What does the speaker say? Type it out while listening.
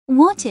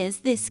What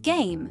is this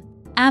game?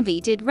 Abby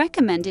did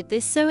recommended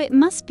this, so it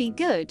must be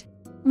good.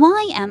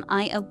 Why am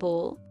I a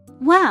ball?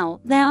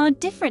 Wow, there are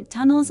different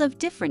tunnels of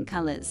different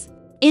colors.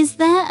 Is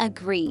there a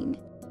green?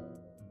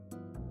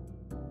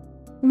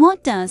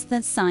 What does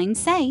the sign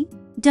say?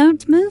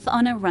 Don't move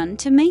on a run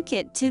to make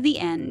it to the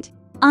end.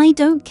 I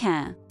don't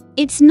care.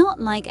 It's not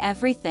like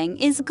everything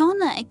is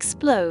gonna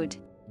explode.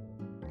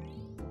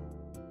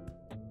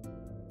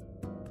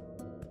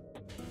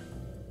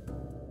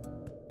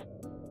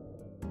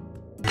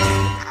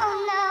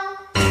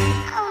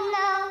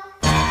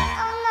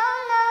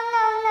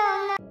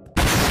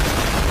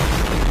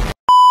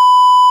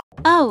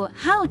 Oh,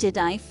 how did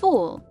I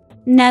fall?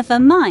 Never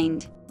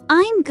mind.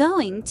 I'm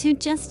going to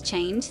just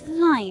change the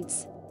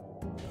lights.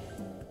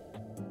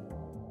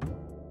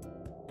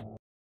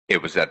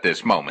 It was at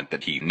this moment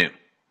that he knew.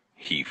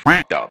 He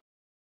f***ed up.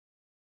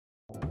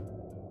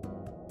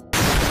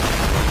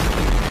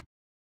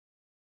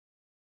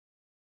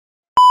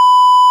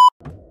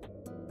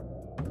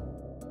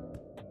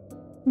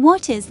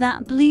 What is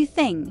that blue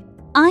thing?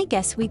 I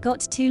guess we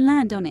got to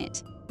land on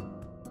it.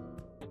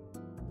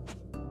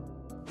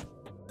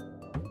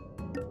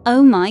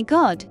 Oh my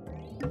god.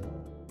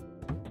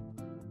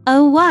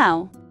 Oh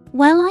wow.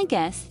 Well, I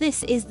guess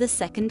this is the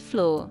second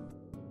floor.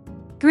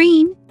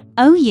 Green?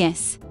 Oh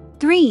yes,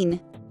 green.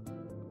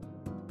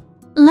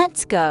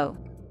 Let's go.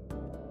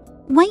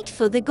 Wait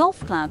for the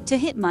golf club to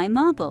hit my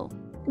marble.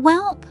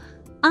 Well,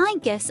 I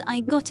guess I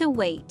gotta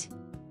wait.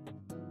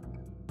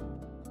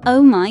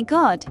 Oh my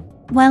god.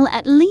 Well,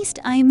 at least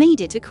I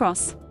made it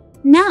across.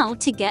 Now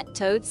to get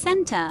Toad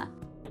Center.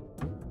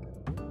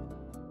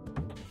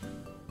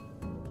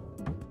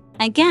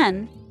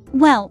 Again,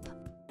 welp.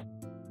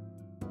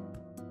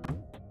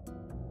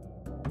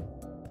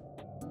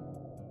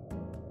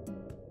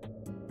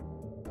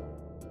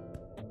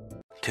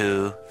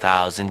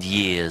 $2,000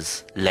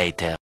 years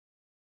later.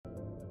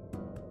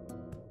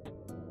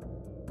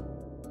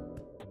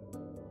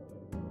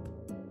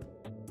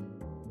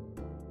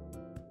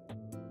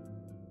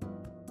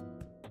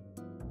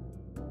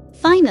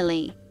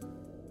 Finally.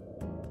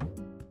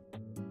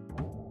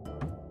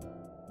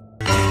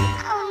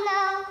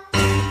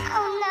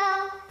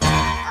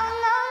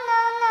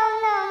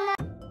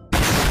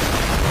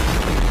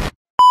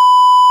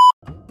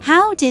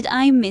 How did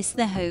I miss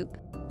the hoop?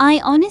 I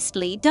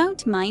honestly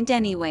don't mind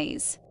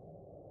anyways.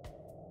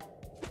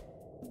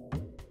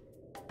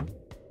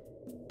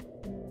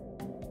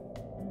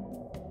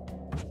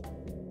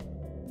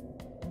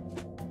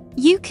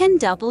 You can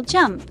double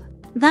jump.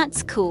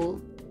 That's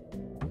cool.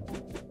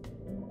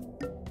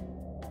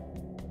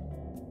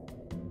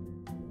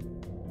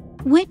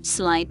 Which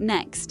slide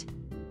next?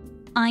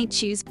 I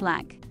choose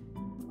black.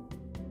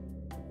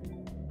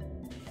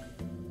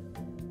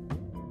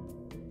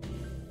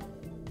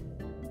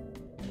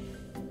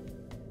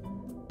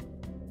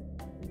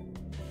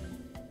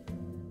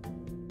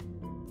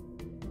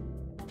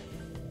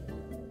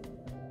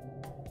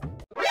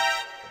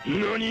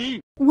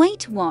 Nani?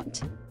 Wait,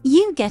 what?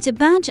 You get a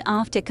badge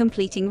after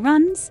completing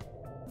runs?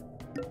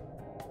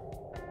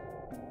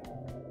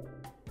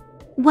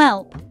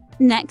 Welp,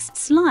 next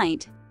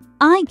slide.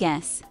 I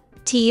guess.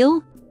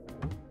 Teal?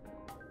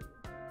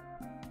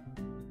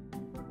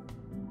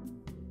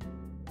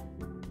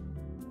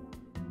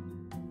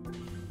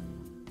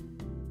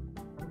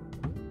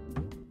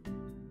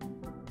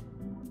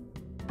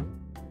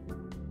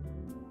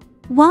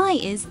 Why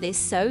is this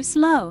so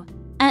slow?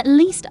 At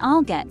least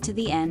I'll get to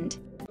the end.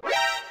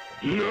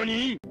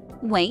 Nani?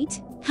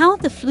 Wait, how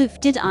the floof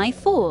did I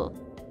fall?